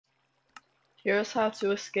Here's how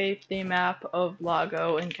to escape the map of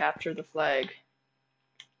Lago and capture the flag.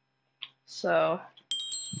 So,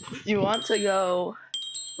 you want to go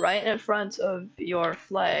right in front of your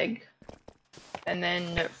flag, and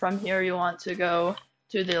then from here you want to go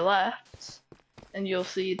to the left, and you'll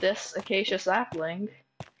see this acacia sapling.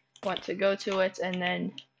 You want to go to it, and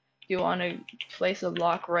then you want to place a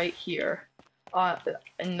block right here.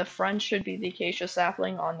 In the front should be the acacia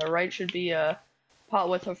sapling, on the right should be a pot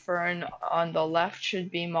with a fern, on the left should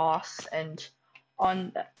be moss, and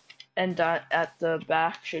at the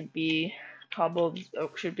back should be cobbled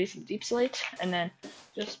oak, should be some deep slate, and then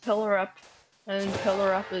just pillar up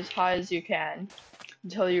as high as you can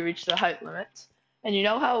until you reach the height limit. And you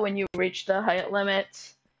know how when you reach the height limit,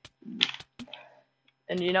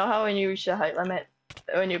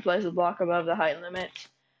 when you place a block above the height limit,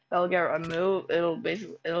 it'll get removed. It'll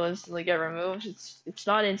instantly get removed. It's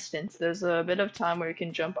not instant. There's a bit of time where you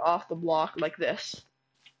can jump off the block like this,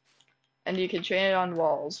 and you can chain it on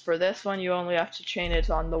walls. For this one, you only have to chain it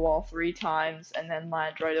on the wall 3 times, and then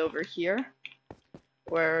land right over here,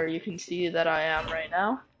 where you can see that I am right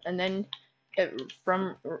now. And then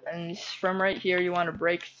from right here, you want to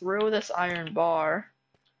break through this iron bar.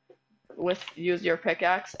 Use your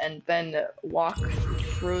pickaxe and then walk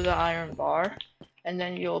through the iron bar, and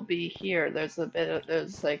then you'll be here.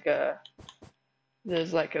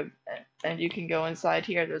 And you can go inside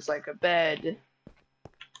here. There's like a bed,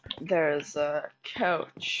 there's a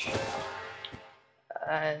couch,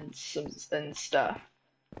 and stuff.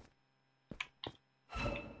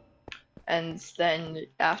 And then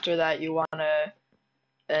after that, you wanna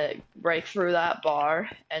break through that bar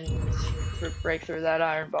and break through that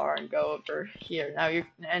iron bar and go over here.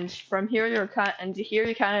 From here you're kind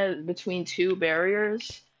of between two barrier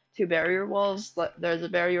walls. There's a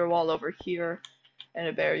barrier wall over here and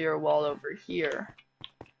a barrier wall over here.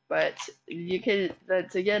 But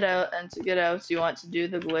to get out, you want to do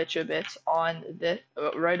the glitch a bit on this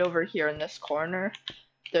right over here in this corner.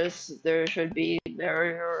 There should be a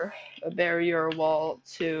barrier wall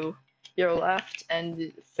to your left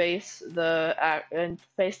and face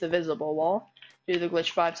the visible wall. Do the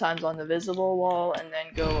glitch 5 times on the visible wall, and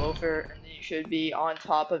then go over, and then you should be on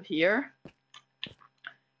top of here.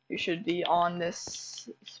 You should be on this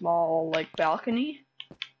small like balcony.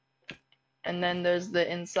 And then there's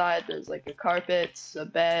the inside. There's like a carpet, a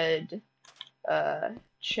bed, a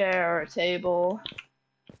chair, a table.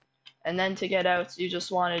 And then to get out, you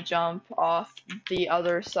just want to jump off the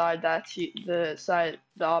other side, the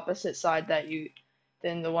opposite side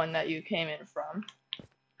than the one that you came in from.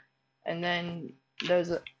 And then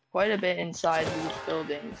there's quite a bit inside these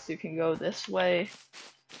buildings. You can go this way,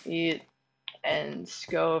 and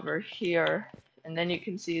go over here, and then you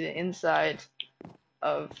can see the inside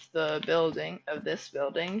of this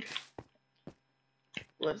building.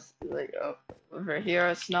 Over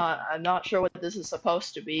here, I'm not sure what this is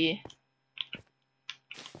supposed to be.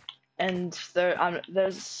 And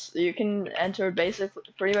you can enter basically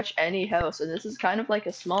pretty much any house, and this is kind of like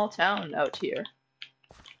a small town out here.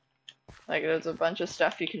 Like, there's a bunch of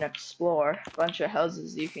stuff you can explore, a bunch of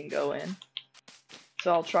houses you can go in.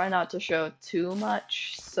 So I'll try not to show too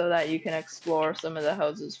much so that you can explore some of the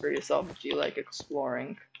houses for yourself if you like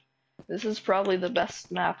exploring. This is probably the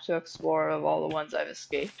best map to explore of all the ones I've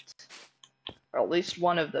escaped. Or at least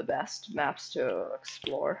one of the best maps to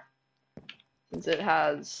explore, since it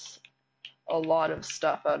has a lot of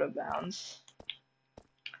stuff out of bounds.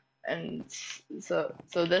 And so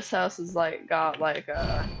this house is got like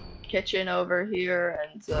a kitchen over here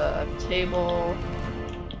and a table,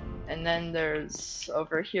 and then there's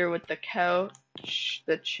over here with the couch,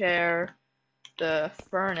 the chair, the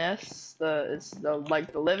furnace, the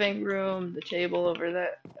living room, the table over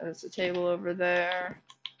there. There's a table over there.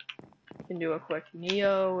 You can do a quick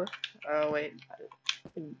Neo. Oh wait,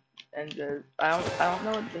 and I don't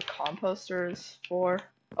know what the composter is for.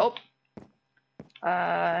 Oh,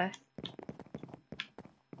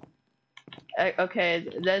 okay.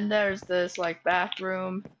 Then there's this like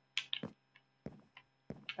bathroom.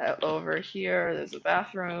 Over here, there's a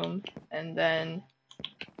bathroom, and then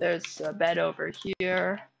there's a bed over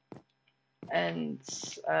here, and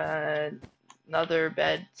another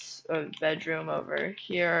bedroom over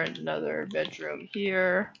here, and another bedroom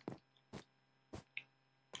here,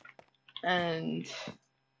 and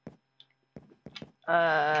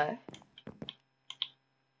I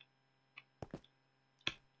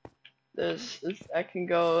can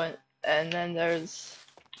go, and then there's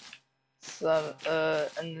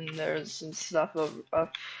some stuff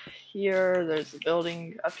up here. There's a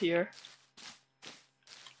building up here.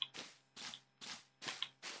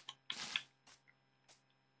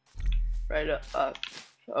 right up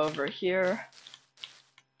over here.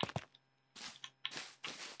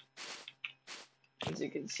 As you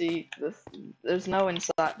can see, there's no way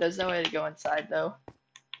to go inside though,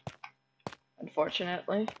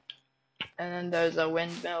 unfortunately. And then there's a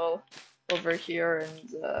windmill over here,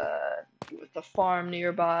 and with the farm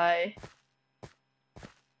nearby.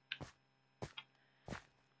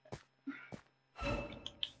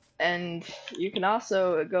 And you can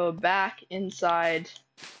also go back inside,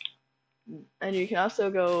 where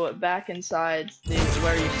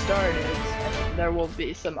you started, and there will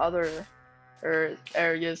be some other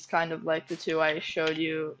areas kind of like the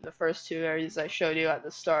first two areas I showed you at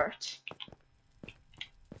the start.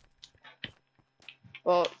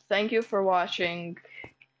 Well, thank you for watching.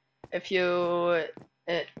 If you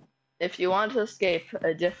want to escape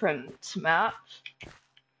a different map,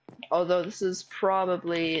 although this is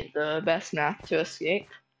probably the best map to escape,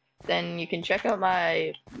 then you can check out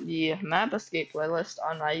the map escape playlist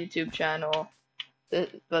on my YouTube channel.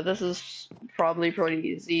 But this is probably pretty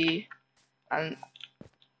easy, and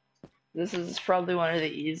this is probably one of the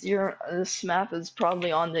easier. This map is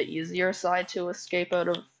probably on the easier side to escape out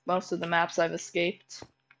of most of the maps I've escaped.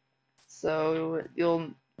 So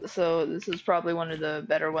this is probably one of the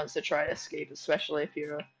better ones to try to escape, especially if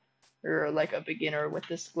you're like a beginner with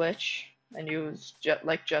this glitch and you've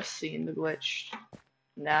just seen the glitch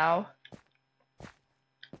now.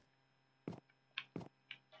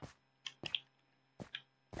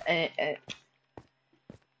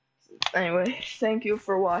 Anyway, thank you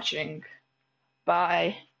for watching.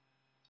 Bye.